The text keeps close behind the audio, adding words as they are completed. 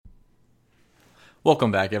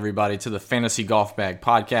Welcome back, everybody, to the Fantasy Golf Bag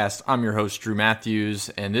Podcast. I'm your host, Drew Matthews,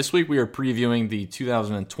 and this week we are previewing the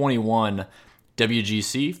 2021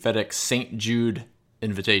 WGC FedEx St. Jude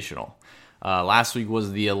Invitational. Last week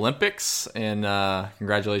was the Olympics, and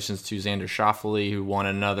congratulations to Xander Schauffele, who won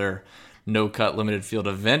another no-cut limited field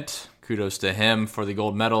event. Kudos to him for the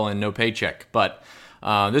gold medal and no paycheck. But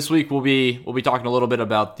this week we'll be talking a little bit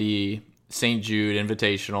about the St. Jude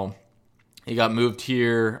Invitational. He got moved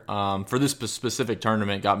here for this specific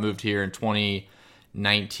tournament. Got moved here in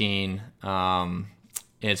 2019, and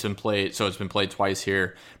it's been played. So it's been played twice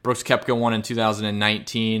here. Brooks Koepka won in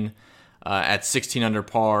 2019 at 16 under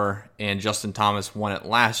par, and Justin Thomas won it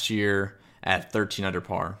last year at 13 under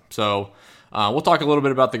par. So we'll talk a little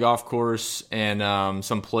bit about the golf course and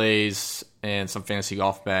some plays and some fantasy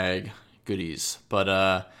golf bag goodies.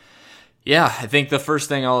 But yeah, I think the first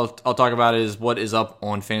thing I'll talk about is what is up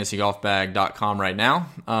on fantasygolfbag.com right now.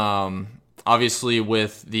 Obviously,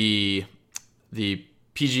 with the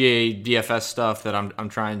PGA DFS stuff that I'm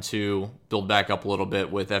trying to build back up a little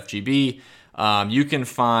bit with FGB, you can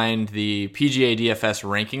find the PGA DFS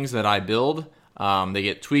rankings that I build. They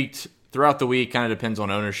get tweaked throughout the week. Kind of depends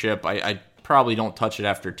on ownership. I probably don't touch it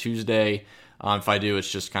after Tuesday. If I do,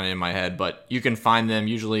 it's just kind of in my head. But you can find them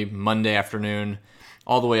usually Monday afternoon,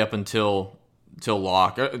 all the way up until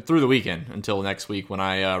lock, through the weekend, until next week when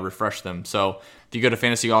I refresh them. So if you go to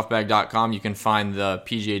fantasygolfbag.com, you can find the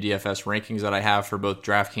PGA DFS rankings that I have for both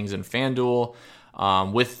DraftKings and FanDuel.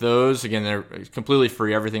 With those, again, they're completely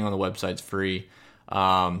free. Everything on the website's free.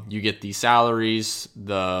 You get the salaries,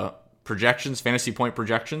 the projections, fantasy point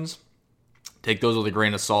projections. Take those with a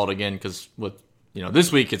grain of salt, again, because with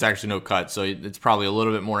this week it's actually no cut, so it's probably a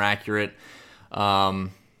little bit more accurate.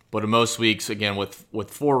 But in most weeks, again,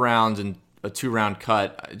 with 4 rounds and a 2-round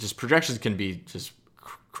cut, just projections can be just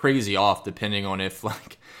crazy off depending on if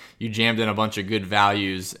you jammed in a bunch of good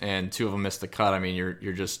values and 2 of them missed the cut. I mean,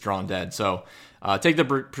 you're just drawn dead. So take the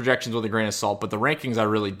projections with a grain of salt. But the rankings I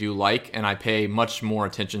really do like, and I pay much more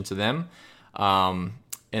attention to them. And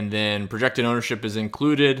then projected ownership is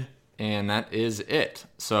included, and that is it.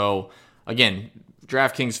 So again,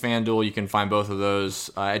 DraftKings, FanDuel, you can find both of those.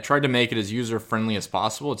 I tried to make it as user-friendly as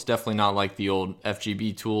possible. It's definitely not like the old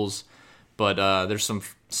FGB tools, but there's some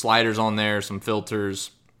sliders on there, some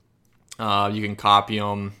filters. You can copy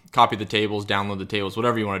them, copy the tables, download the tables,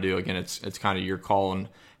 whatever you want to do. Again, it's kind of your call on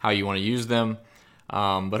how you want to use them.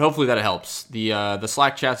 But hopefully that helps. The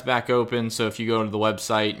Slack chat's back open, so if you go to the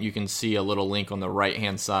website, you can see a little link on the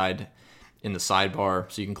right-hand side in the sidebar.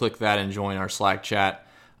 So you can click that and join our Slack chat.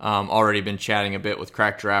 Already been chatting a bit with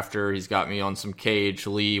Crack Drafter. He's got me on some cage.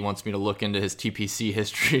 Lee wants me to look into his TPC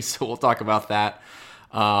history, so we'll talk about that.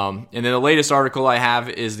 And then the latest article I have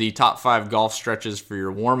is the top 5 golf stretches for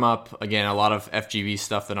your warm-up. Again, a lot of FGB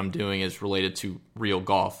stuff that I'm doing is related to real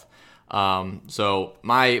golf. So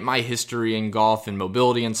my history in golf and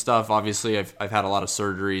mobility and stuff, obviously I've had a lot of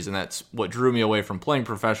surgeries, and that's what drew me away from playing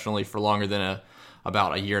professionally for longer than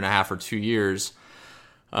about a year and a half or 2 years.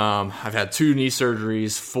 I've had 2 knee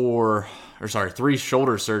surgeries, 3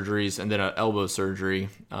 shoulder surgeries, and then an elbow surgery.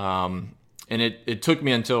 And it took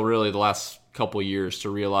me until really the last couple years to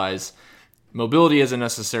realize mobility isn't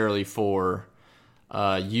necessarily for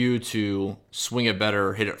you to swing it better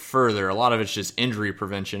or hit it further. A lot of it's just injury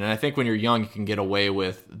prevention. And I think when you're young, you can get away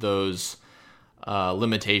with those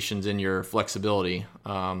limitations in your flexibility.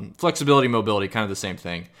 Flexibility, mobility, kind of the same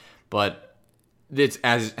thing. But it's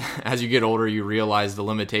as you get older, you realize the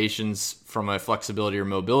limitations from a flexibility or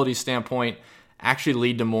mobility standpoint actually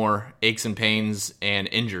lead to more aches and pains and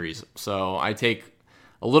injuries. So I take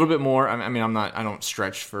a little bit more. I mean, I don't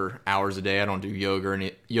stretch for hours a day. I don't do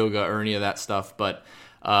yoga or any of that stuff. But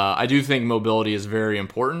I do think mobility is very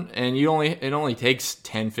important, and it only takes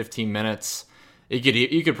 10, 15 minutes.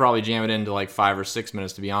 You could probably jam it into like 5 or 6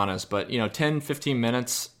 minutes, to be honest. But 10, 15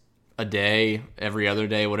 minutes a day, every other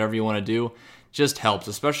day, whatever you want to do, just helps,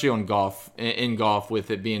 especially in golf, with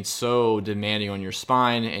it being so demanding on your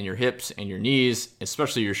spine and your hips and your knees,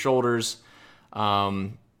 especially your shoulders.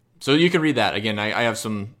 So you can read that. Again, I have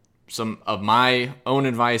some of my own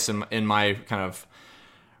advice in my kind of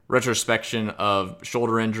retrospection of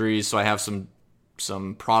shoulder injuries. So I have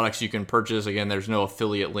some products you can purchase. Again, there's no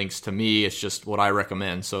affiliate links to me. It's just what I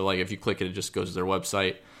recommend. So like if you click it, it just goes to their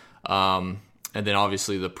website. And then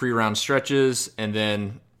obviously the pre-round stretches, and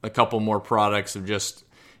then a couple more products of just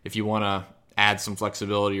if you want to add some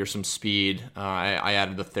flexibility or some speed. I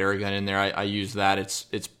added the Theragun in there. I use that.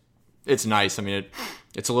 It's nice. I mean,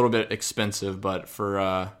 it's a little bit expensive, but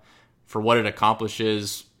for what it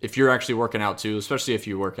accomplishes, if you're actually working out too, especially if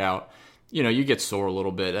you work out, you get sore a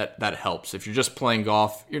little bit. That helps. If you're just playing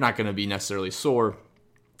golf, you're not going to be necessarily sore.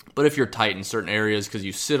 But if you're tight in certain areas because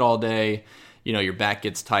you sit all day, your back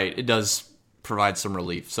gets tight, it does provide some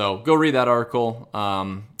relief. So go read that article.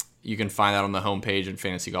 You can find that on the homepage at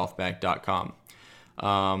fantasygolfbag.com.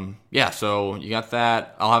 So you got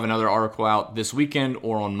that. I'll have another article out this weekend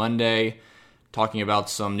or on Monday talking about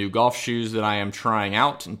some new golf shoes that I am trying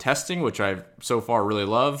out and testing, which I so far really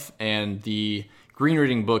love. And the green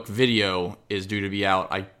reading book video is due to be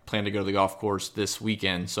out. I plan to go to the golf course this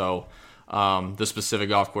weekend. So the specific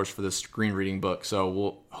golf course for this green reading book. So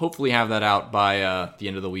we'll hopefully have that out by the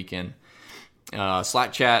end of the weekend.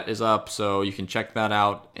 Slack chat is up, so you can check that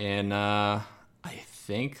out. And I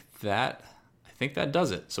think that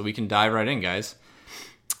does it. So we can dive right in, guys.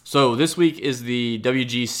 So this week is the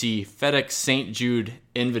WGC FedEx St. Jude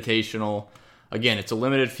Invitational. Again, it's a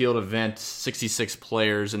limited field event, 66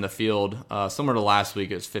 players in the field. Similar to last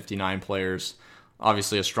week, it was 59 players.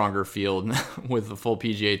 Obviously a stronger field with the full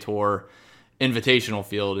PGA Tour Invitational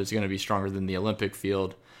field is going to be stronger than the Olympic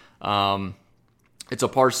field. It's a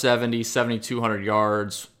par 70, 7,200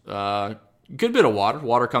 yards. Good bit of water.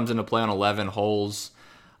 Water comes into play on 11 holes.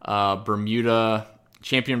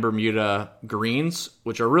 Champion Bermuda greens,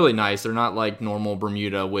 which are really nice. They're not like normal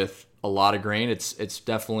Bermuda with a lot of grain. It's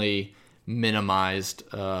definitely minimized.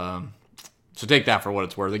 So take that for what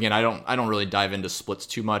it's worth. Again, I don't really dive into splits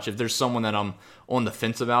too much. If there's someone that I'm on the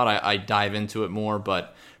fence about, I dive into it more.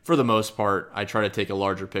 But for the most part, I try to take a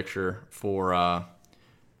larger picture for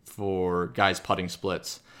guys putting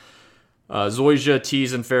splits. Zoysia,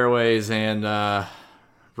 tees and fairways, and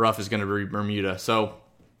rough is going to be Bermuda. So,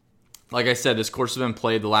 like I said, this course has been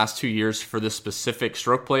played the last 2 years for this specific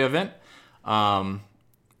stroke play event. And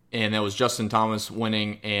that was Justin Thomas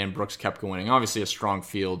winning and Brooks Koepka winning. Obviously a strong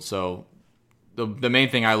field, so the main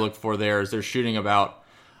thing I look for there is they're shooting about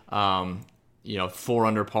 4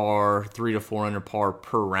 under par, 3 to 4 under par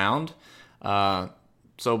per round.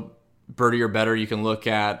 So birdie or better, you can look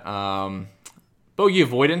at bogey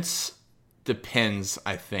avoidance. Depends,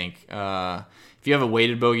 I think. If you have a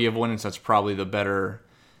weighted bogey avoidance, that's probably the better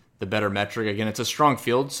metric. Again, it's a strong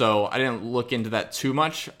field, so I didn't look into that too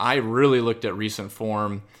much. I really looked at recent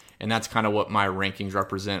form, and that's kind of what my rankings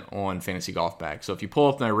represent on Fantasy Golf Bag. So if you pull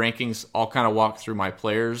up my rankings, I'll kind of walk through my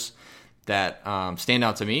players that stand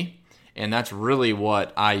out to me, and that's really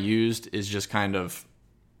what I used, is just kind of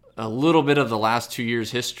a little bit of the last 2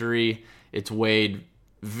 years' history. It's weighed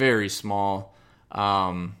very small.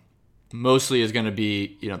 Mostly is going to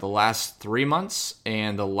be, the last 3 months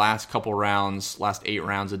and the last couple rounds, last 8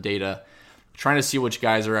 rounds of data, trying to see which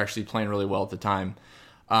guys are actually playing really well at the time.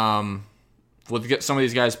 With some of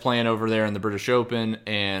these guys playing over there in the British Open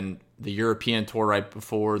and the European Tour right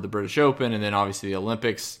before the British Open, and then obviously the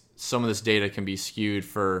Olympics, some of this data can be skewed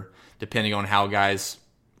for depending on how guys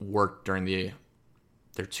worked during their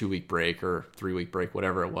 2-week break or 3-week break,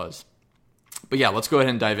 whatever it was. But yeah, let's go ahead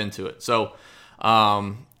and dive into it. So,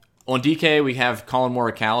 on DK, we have Colin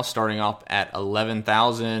Morikawa starting off at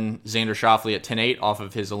 11,000, Xander Schauffele at 10.8 off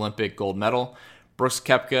of his Olympic gold medal, Brooks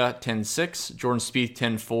Koepka 10.6, Jordan Spieth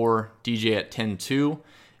 10.4, DJ at 10.2,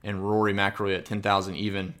 and Rory McIlroy at 10,000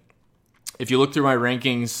 even. If you look through my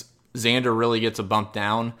rankings, Xander really gets a bump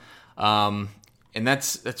down, and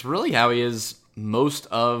that's really how he is most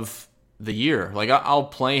of the year. Like, I'll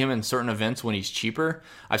play him in certain events when he's cheaper.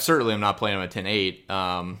 I certainly am not playing him at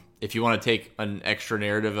 10.8. If you want to take an extra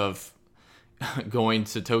narrative of going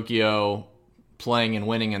to Tokyo, playing and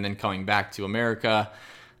winning, and then coming back to America,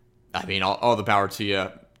 I mean, all the power to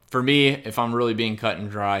you. For me, if I'm really being cut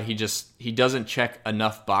and dry, he doesn't check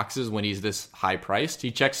enough boxes when he's this high priced.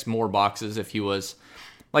 He checks more boxes if he was,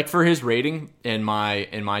 like, for his rating in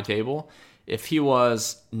my table, if he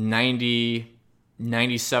was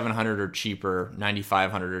 9,700 or cheaper,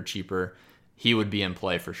 9,500 or cheaper, he would be in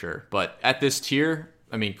play for sure. But at this tier,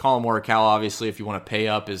 I mean, Colin Morikawa, obviously, if you want to pay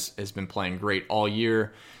up, has been playing great all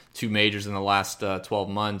year. 2 majors in the last 12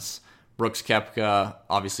 months. Brooks Koepka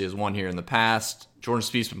obviously has won here in the past. Jordan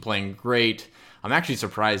Spieth's been playing great. I'm actually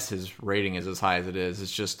surprised his rating is as high as it is.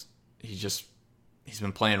 It's just he's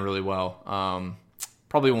been playing really well.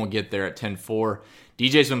 Probably won't get there at 10.4.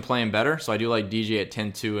 DJ's been playing better, so I do like DJ at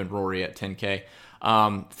 10.2 and Rory at 10K.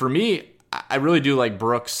 For me, I really do like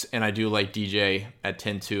Brooks, and I do like DJ at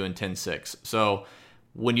 10.2 and 10.6. So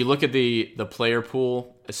when you look at the player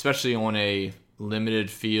pool, especially on a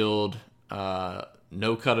limited field,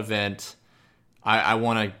 no-cut event, I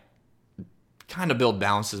want to kind of build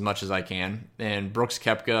balance as much as I can. And Brooks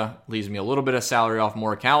Koepka leaves me a little bit of salary off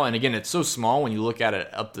Morikawa. And again, it's so small when you look at it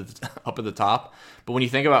up at the top. But when you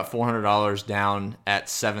think about $400 down at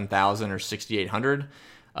 7,000 or 6,800,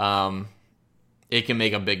 it can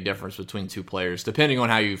make a big difference between two players, depending on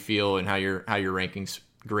how you feel and how your rankings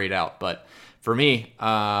grade out. But for me,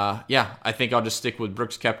 I think I'll just stick with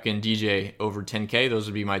Brooks Koepka and DJ over 10K. Those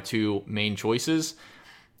would be my two main choices.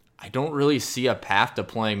 I don't really see a path to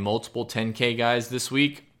playing multiple 10K guys this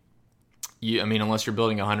week. Unless you're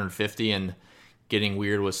building 150 and getting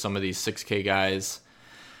weird with some of these 6K guys.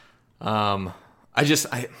 Looking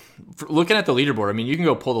at the leaderboard, you can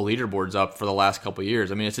go pull the leaderboards up for the last couple of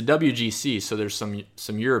years. It's a WGC, so there's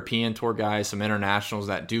some European Tour guys, some internationals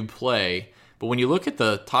that do play. But when you look at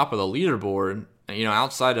the top of the leaderboard,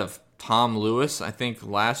 outside of Tom Lewis, I think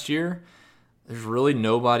last year, there's really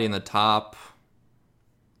nobody in the top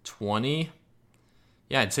 20.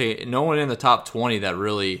 Yeah, I'd say no one in the top 20 that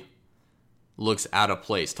really looks out of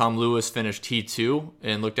place. Tom Lewis finished T2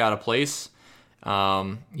 and looked out of place.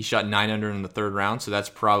 He shot 9 under in the third round, so that's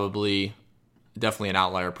definitely an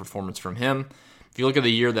outlier performance from him. If you look at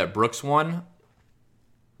the year that Brooks won,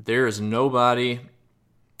 there is nobody,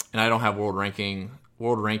 and I don't have world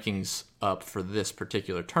rankings up for this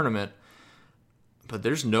particular tournament, but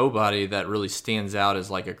there's nobody that really stands out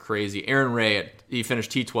as like a crazy. Aaron Ray, he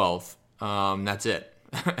finished T12. That's it.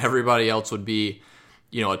 Everybody else would be,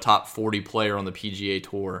 a top 40 player on the PGA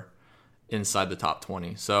Tour inside the top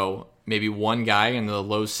 20. So maybe one guy in the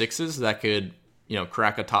low sixes that could,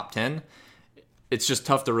 crack a top 10. It's just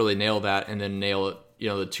tough to really nail that and then nail it,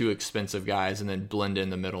 the two expensive guys and then blend in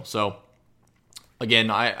the middle. So again,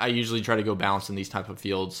 I usually try to go balance in these type of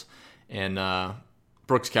fields, and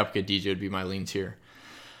Brooks Koepka, DJ would be my leans here.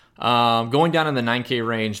 Going down in the 9K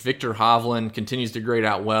range, Viktor Hovland continues to grade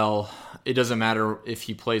out well. It doesn't matter if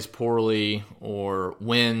he plays poorly or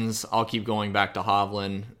wins. I'll keep going back to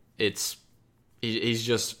Hovland. He's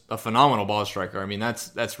just a phenomenal ball striker.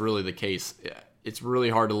 That's really the case. It's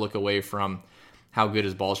really hard to look away from how good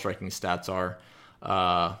his ball striking stats are.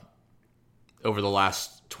 Over the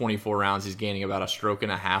last 24 rounds, he's gaining about a stroke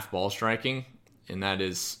and a half ball striking, and that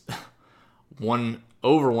is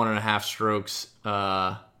over 1.5 strokes.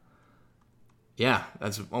 That's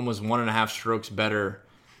almost 1.5 strokes better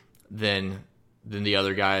than the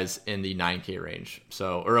other guys in the 9K range.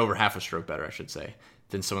 So, or over half a stroke better, I should say,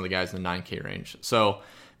 than some of the guys in the 9K range. So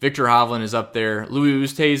Viktor Hovland is up there. Louis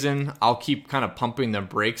Oosthuizen, I'll keep kind of pumping the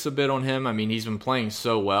brakes a bit on him. He's been playing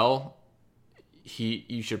so well.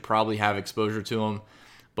 You should probably have exposure to him.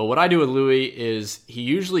 But what I do with Louis is he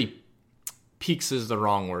usually peaks is the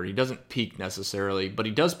wrong word. He doesn't peak necessarily, but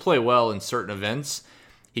he does play well in certain events.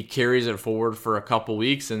 He carries it forward for a couple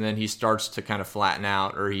weeks, and then he starts to kind of flatten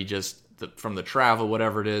out, or he just, from the travel,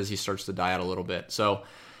 whatever it is, he starts to die out a little bit. So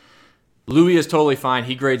Louis is totally fine.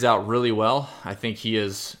 He grades out really well. I think he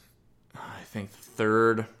is,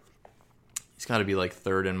 third. He's got to be like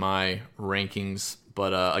third in my rankings.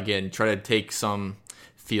 But again, try to take some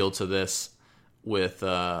feel to this with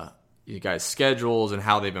you guys' schedules and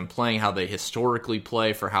how they've been playing, how they historically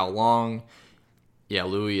play, for how long. Yeah,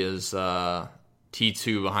 Louis is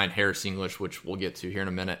T2 behind Harris English, which we'll get to here in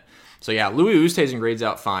a minute. So yeah, Louis Oosthuizen grades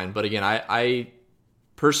out fine. But again, I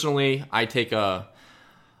personally take a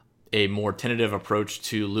more tentative approach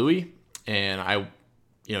to Louis, and I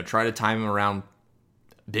try to time him around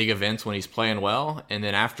big events when he's playing well, and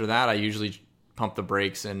then after that I usually pump the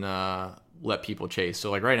brakes and let people chase. So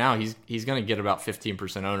like right now he's going to get about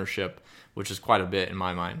 15% ownership, which is quite a bit in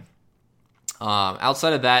my mind.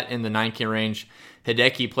 Outside of that, in the 9K range,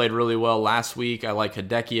 Hideki played really well last week. I like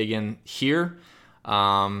Hideki again here.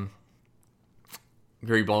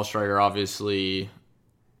 Great ball striker, obviously.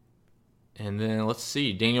 And then let's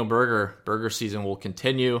see, Daniel Berger. Berger season will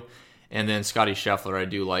continue. And then Scotty Scheffler I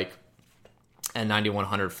do like at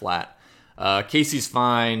 9,100 flat. Casey's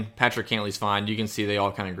fine. Patrick Cantley's fine. You can see they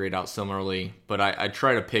all kind of grade out similarly. But I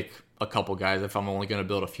try to pick a couple guys if I'm only going to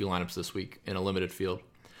build a few lineups this week in a limited field.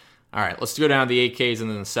 All right, let's go down to the 8Ks and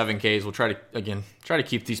then the 7Ks. We'll try to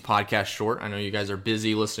keep these podcasts short. I know you guys are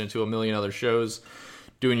busy listening to a million other shows,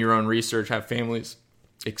 doing your own research, have families,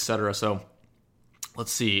 etc. So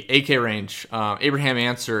let's see. 8K range. Abraham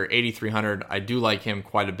Ancer, 8,300. I do like him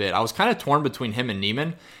quite a bit. I was kind of torn between him and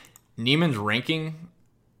Niemann. Niemann's ranking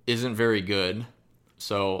isn't very good.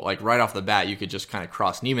 So like right off the bat, you could just kind of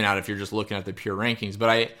cross Niemann out if you're just looking at the pure rankings.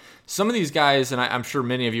 But some of these guys, and I'm sure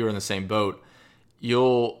many of you are in the same boat,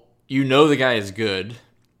 you know the guy is good,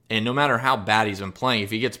 and no matter how bad he's been playing, if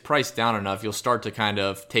he gets priced down enough, you'll start to kind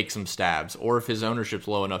of take some stabs. Or if his ownership's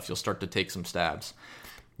low enough, you'll start to take some stabs.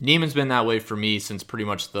 Niemann's been that way for me since pretty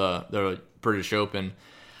much the British Open.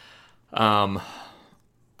 I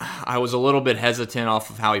was a little bit hesitant off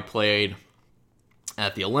of how he played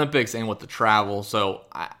at the Olympics and with the travel, so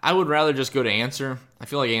I would rather just go to Ancer. I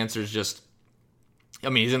feel like Ancer's just I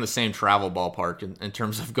mean, he's in the same travel ballpark in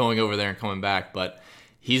terms of going over there and coming back, but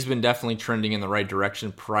he's been definitely trending in the right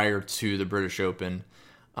direction prior to the British Open.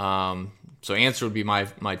 So Ancer would be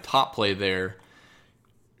my top play there.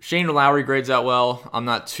 Shane Lowry grades out well. I'm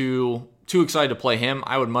not too excited to play him.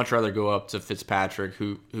 I would much rather go up to Fitzpatrick,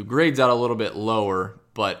 who grades out a little bit lower.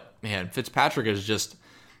 But man, Fitzpatrick is just,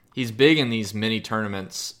 he's big in these mini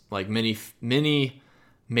tournaments, like mini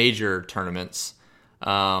major tournaments.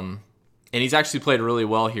 And he's actually played really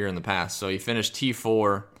well here in the past. So he finished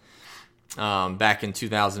T4 back in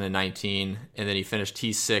 2019, and then he finished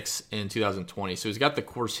T6 in 2020. So he's got the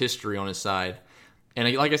course history on his side.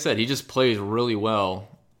 And like I said, he just plays really well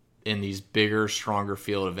in these bigger, stronger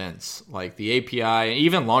field events, like the API, and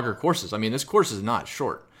even longer courses. I mean, this course is not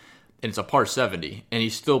short, and it's a par 70, and he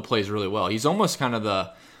still plays really well. He's almost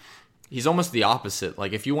the opposite.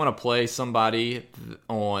 Like, if you want to play somebody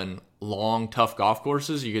on long, tough golf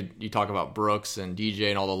courses, you talk about Brooks and DJ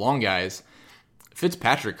and all the long guys.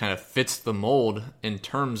 Fitzpatrick kind of fits the mold in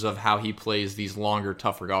terms of how he plays these longer,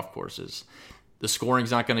 tougher golf courses. The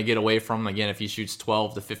scoring's not going to get away from him. Again, if he shoots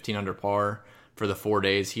 12 to 15 under par for the 4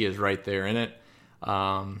 days, he is right there in it.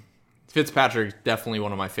 Fitzpatrick, definitely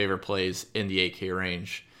one of my favorite plays in the 8K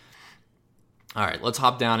range. All right, let's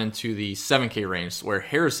hop down into the 7K range, where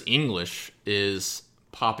Harris English is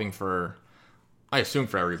popping for, I assume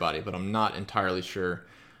for everybody, but I'm not entirely sure.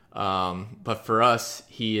 But for us,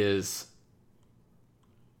 he is,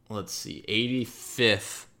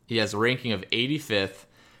 85th. He has a ranking of 85th,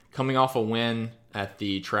 coming off a win at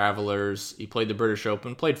the Travelers. He played the British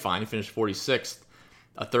Open, played fine. He finished 46th,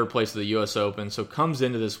 a third place at the U.S. Open. So comes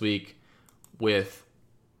into this week with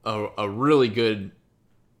a really good,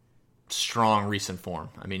 strong recent form.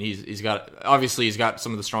 I mean, he's got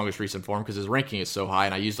some of the strongest recent form because his ranking is so high,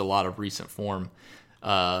 and I used a lot of recent form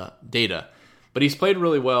data. But he's played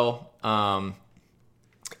really well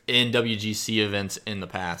in WGC events in the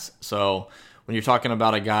past. So when you're talking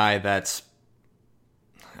about a guy that's,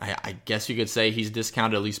 I guess you could say he's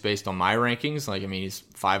discounted, at least based on my rankings. Like, I mean, he's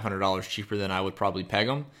 $500 cheaper than I would probably peg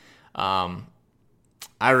him. I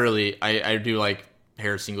do like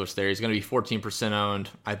Harris English there. He's going to be 14% owned.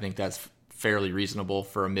 I think that's fairly reasonable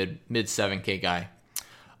for a mid 7K guy.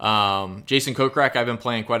 Jason Kokrak, I've been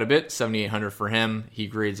playing quite a bit, 7,800 for him. He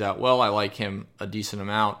grades out well. I like him a decent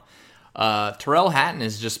amount. Tyrrell Hatton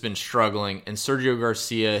has just been struggling, and Sergio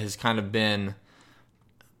Garcia has kind of been,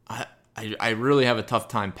 I really have a tough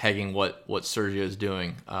time pegging what Sergio is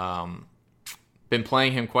doing. Been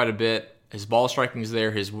playing him quite a bit. His ball striking is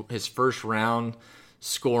there. His first round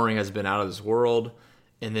scoring has been out of this world,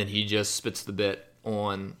 and then he just spits the bit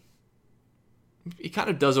on. He kind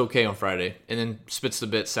of does okay on Friday, and then spits the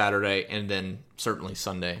bit Saturday, and then certainly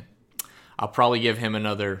Sunday. I'll probably give him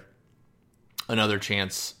another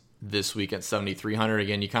chance this week at 7,300.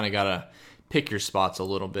 Again, you kind of gotta pick your spots a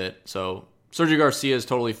little bit. So Sergio Garcia is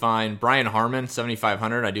totally fine. Brian Harman,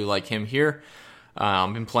 7,500. I do like him here.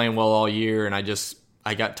 Been playing well all year, and I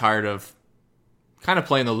got tired of kind of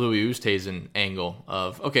playing the Louis Oosthuizen angle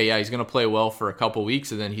of, okay, yeah, he's going to play well for a couple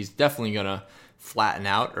weeks, and then he's definitely going to flatten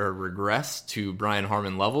out or regress to Brian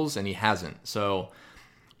Harman levels, and he hasn't. So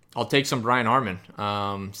I'll take some Brian Harman,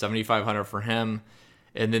 7,500 for him.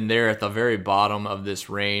 And then there at the very bottom of this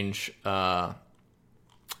range, I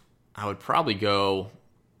would probably go.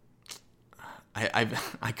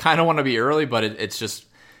 I kind of want to be early, but it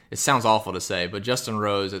sounds awful to say. But Justin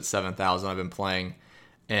Rose at 7,000, I've been playing,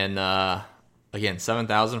 and again,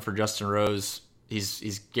 7,000 for Justin Rose.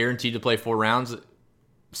 He's guaranteed to play 4 rounds,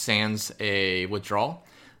 sans a withdrawal.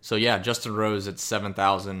 So yeah, Justin Rose at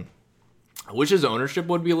 7,000. I wish his ownership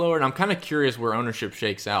would be lower, and I'm kind of curious where ownership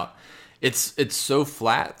shakes out. It's so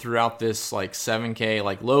flat throughout this like 7K,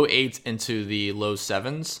 like low 8s into the low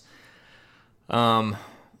 7s. I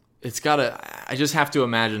just have to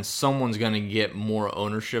imagine someone's going to get more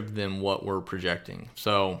ownership than what we're projecting.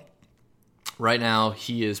 So right now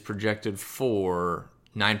he is projected for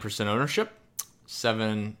 9% ownership.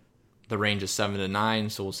 The range is 7 to 9,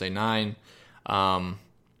 so we'll say 9. I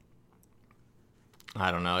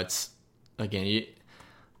don't know. It's, again,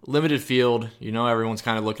 limited field. Everyone's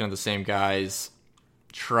kind of looking at the same guys.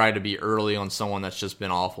 Try to be early on someone that's just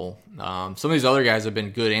been awful. Some of these other guys have been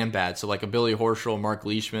good and bad. So like a Billy Horschel, Mark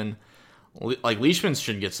Leishman. Like Leishman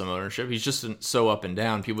should get some ownership. He's just so up and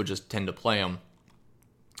down. People just tend to play him.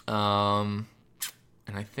 And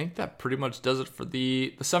I think that pretty much does it for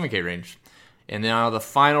the 7K range. And then the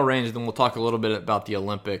final range, then we'll talk a little bit about the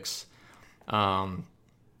Olympics.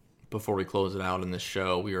 Before we close it out in this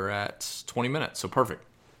show, we are at 20 minutes, so perfect.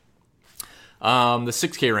 The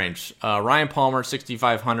 6K range, Ryan Palmer,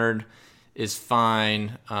 6,500. is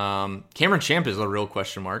fine. Cameron Champ is a real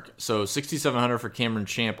question mark. So 6,700 for Cameron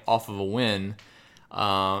Champ off of a win.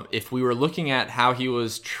 If we were looking at how he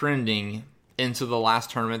was trending into the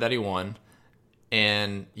last tournament that he won,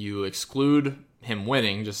 and you exclude him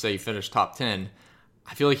winning, just say he finished top 10,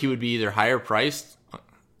 I feel like he would be either higher priced.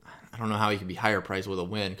 I don't know how he could be higher priced with a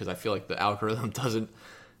win, because I feel like the algorithm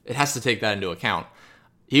it has to take that into account.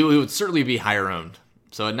 He would certainly be higher owned.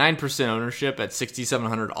 So at 9% ownership at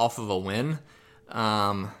 6,700 off of a win,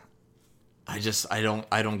 I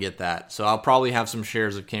don't get that. So I'll probably have some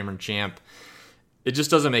shares of Cameron Champ. It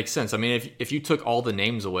just doesn't make sense. I mean, if you took all the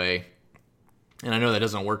names away, and I know that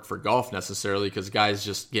doesn't work for golf necessarily because guys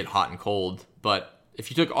just get hot and cold, but if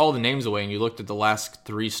you took all the names away and you looked at the last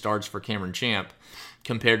 3 starts for Cameron Champ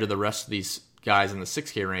compared to the rest of these guys in the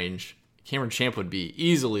 6K range, Cameron Champ would be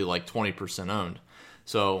easily like 20% owned.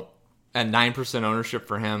 So at 9% ownership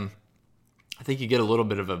for him, I think you get a little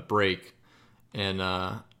bit of a break. And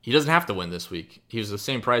he doesn't have to win this week. He was the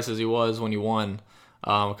same price as he was when he won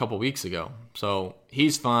a couple weeks ago. So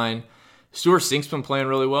he's fine. Stuart Sink's been playing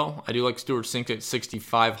really well. I do like Stuart Sink at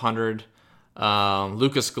 6,500.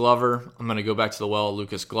 Lucas Glover, I'm going to go back to the well.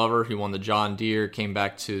 Lucas Glover, he won the John Deere, came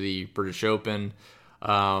back to the British Open.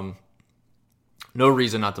 No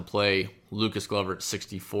reason not to play Lucas Glover at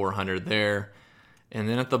 6,400 there. And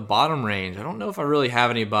then at the bottom range, I don't know if I really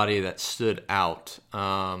have anybody that stood out.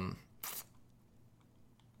 Like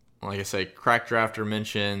I say, Crack Drafter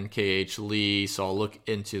mentioned KH Lee, so I'll look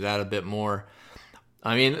into that a bit more.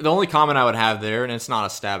 I mean, the only comment I would have there, and it's not a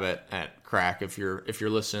stab at Crack if you're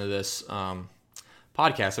listening to this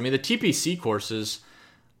podcast. I mean, the TPC courses,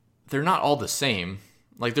 they're not all the same.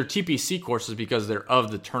 Like, they're TPC courses because they're of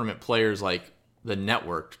the tournament players, like the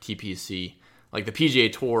network TPC. Like the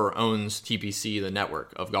PGA Tour owns TPC, the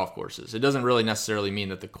network of golf courses. It doesn't really necessarily mean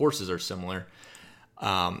that the courses are similar.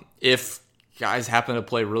 If guys happen to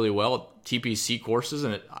play really well at TPC courses,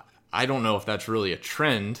 and I don't know if that's really a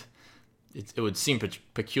trend, it would seem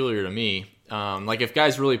peculiar to me. Like if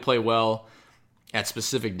guys really play well at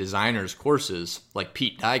specific designers courses, like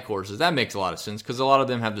Pete Dye courses, that makes a lot of sense because a lot of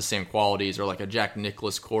them have the same qualities, or like a Jack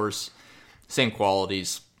Nicklaus course, same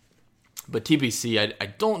qualities. But TPC, I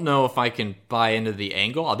don't know if I can buy into the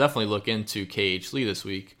angle. I'll definitely look into KH Lee this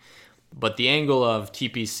week. But the angle of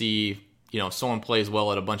TPC, someone plays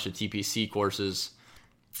well at a bunch of TPC courses,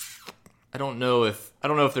 I don't know if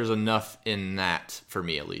there's enough in that for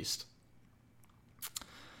me at least.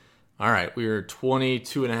 All right, we are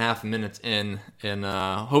 22 and a half minutes in, and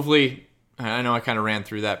hopefully, I know I kind of ran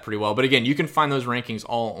through that pretty well. But again, you can find those rankings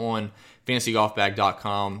all on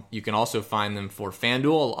fantasygolfbag.com. You can also find them for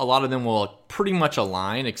FanDuel. A lot of them will pretty much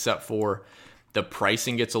align, except for the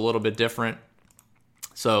pricing gets a little bit different.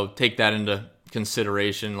 So take that into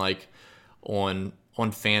consideration. Like on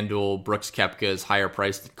FanDuel, Brooks Koepka is higher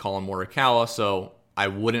priced than Colin Morikawa, so I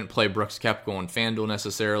wouldn't play Brooks Koepka on FanDuel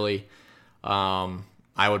necessarily.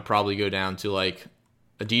 I would probably go down to like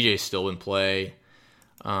a DJ Stillman play.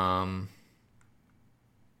 Hovland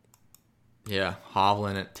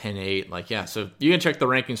at 10.8. So you can check the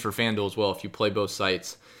rankings for FanDuel as well if you play both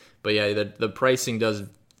sites. But yeah, the pricing does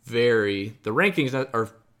vary. The rankings are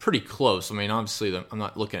pretty close. I mean, obviously, I'm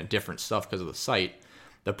not looking at different stuff because of the site.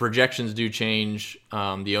 The projections do change.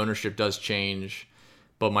 The ownership does change.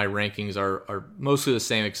 But my rankings are mostly the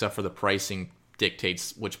same except for the pricing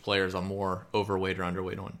dictates which players I'm more overweight or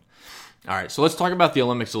underweight on. All right, so let's talk about the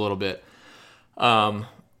Olympics a little bit. I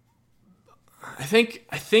think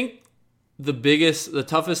the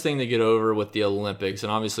toughest thing to get over with the Olympics,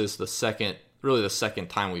 and obviously it's the second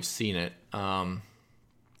time we've seen it.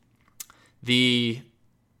 The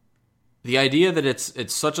idea that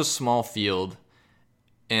it's such a small field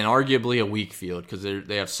and arguably a weak field because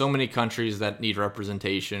they have so many countries that need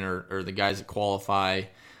representation or the guys that qualify.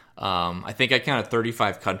 I think I counted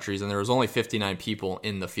 35 countries, and there was only 59 people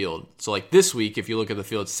in the field. So, like this week, if you look at the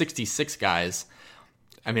field, 66 guys.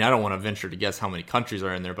 I mean, I don't want to venture to guess how many countries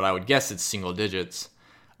are in there, but I would guess it's single digits.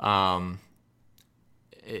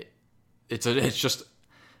 It's just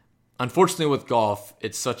unfortunately with golf,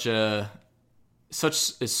 it's so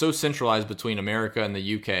centralized between America and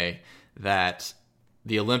the UK that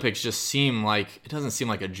the Olympics just it doesn't seem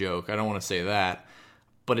like a joke. I don't want to say that,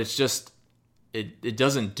 but it's just. It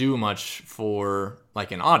doesn't do much for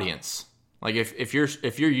like an audience. Like if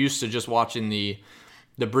you're used to just watching the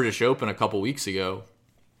British Open a couple weeks ago,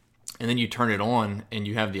 and then you turn it on and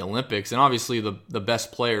you have the Olympics, and obviously the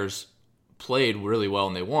best players played really well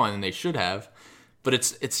and they won, and they should have, but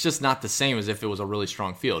it's just not the same as if it was a really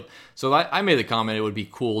strong field. So I made the comment it would be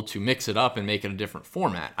cool to mix it up and make it a different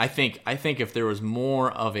format. I think if there was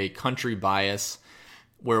more of a country bias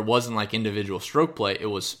where it wasn't like individual stroke play, it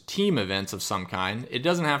was team events of some kind. It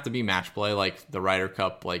doesn't have to be match play like the Ryder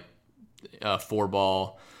Cup, like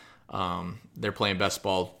 4-ball. They're playing best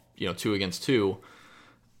ball, 2 against 2.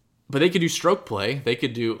 But they could do stroke play. They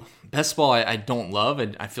could do best ball. I don't love,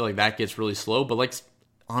 and I feel like that gets really slow. But like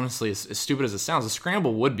honestly, as stupid as it sounds, a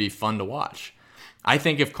scramble would be fun to watch. I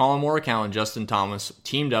think if Collin Morikawa and Justin Thomas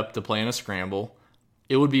teamed up to play in a scramble,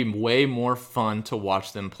 it would be way more fun to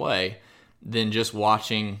watch them play than just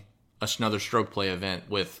watching another stroke play event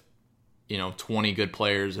with 20 good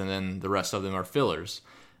players and then the rest of them are fillers.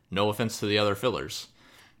 No offense to the other fillers.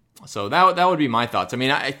 So that would be my thoughts. I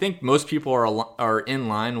mean, I think most people are in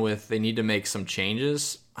line with they need to make some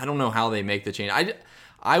changes. I don't know how they make the change.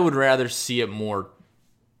 I would rather see it more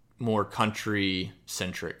country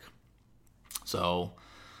centric. So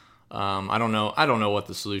I don't know what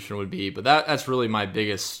the solution would be, but that's really my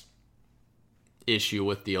biggest issue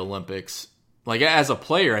with the Olympics. Like as a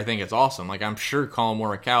player, I think it's awesome. Like I'm sure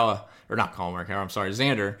Xander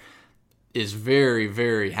is very,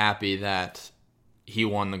 very happy that he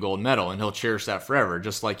won the gold medal, and he'll cherish that forever,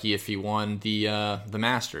 just like if he won the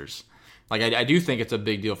Masters. Like I do think it's a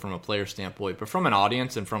big deal from a player standpoint, but from an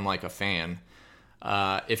audience and from like a fan,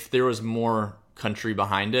 if there was more country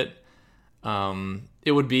behind it,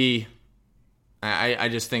 it would be. I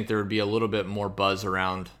just think there would be a little bit more buzz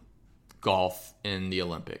around golf in the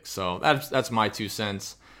Olympics. So that's my 2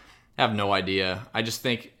 cents. I have no idea. I just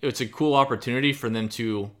think it's a cool opportunity for them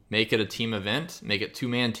to make it a team event, make it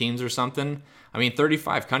 2-man teams or something. I mean,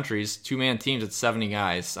 35 countries, 2-man teams, it's 70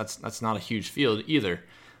 guys. That's not a huge field either.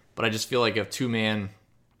 But I just feel like a 2-man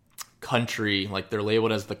country, like they're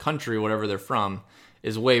labeled as the country, whatever they're from,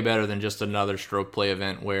 is way better than just another stroke play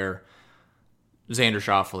event where Xander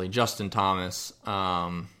Schauffele, Justin Thomas,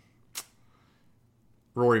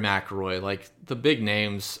 Rory McIlroy, like the big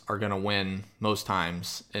names are going to win most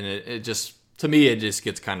times. And it just, to me, it just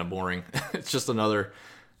gets kind of boring. It's just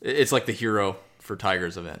it's like the Hero for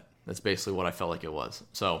Tigers event. That's basically what I felt like it was.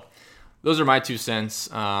 So those are my 2 cents.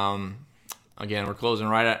 Again, we're closing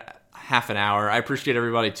right at half an hour. I appreciate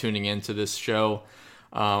everybody tuning into this show.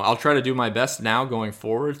 I'll try to do my best now going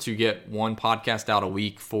forward to get one podcast out a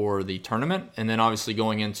week for the tournament. And then obviously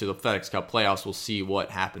going into the FedEx Cup playoffs, we'll see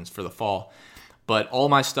what happens for the fall. But all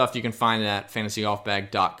my stuff you can find at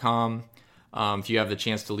fantasygolfbag.com. If you have the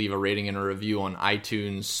chance to leave a rating and a review on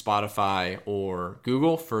iTunes, Spotify, or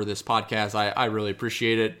Google for this podcast, I really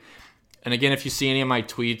appreciate it. And again, if you see any of my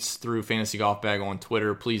tweets through Fantasy Golf Bag on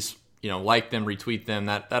Twitter, please like them, retweet them.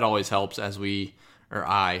 That always helps as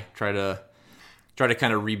I try to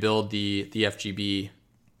kind of rebuild the FGB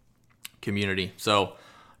community. So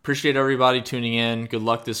appreciate everybody tuning in. Good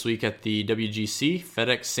luck this week at the WGC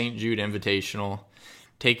FedEx St. Jude Invitational.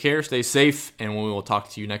 Take care, stay safe, and we will talk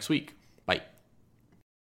to you next week.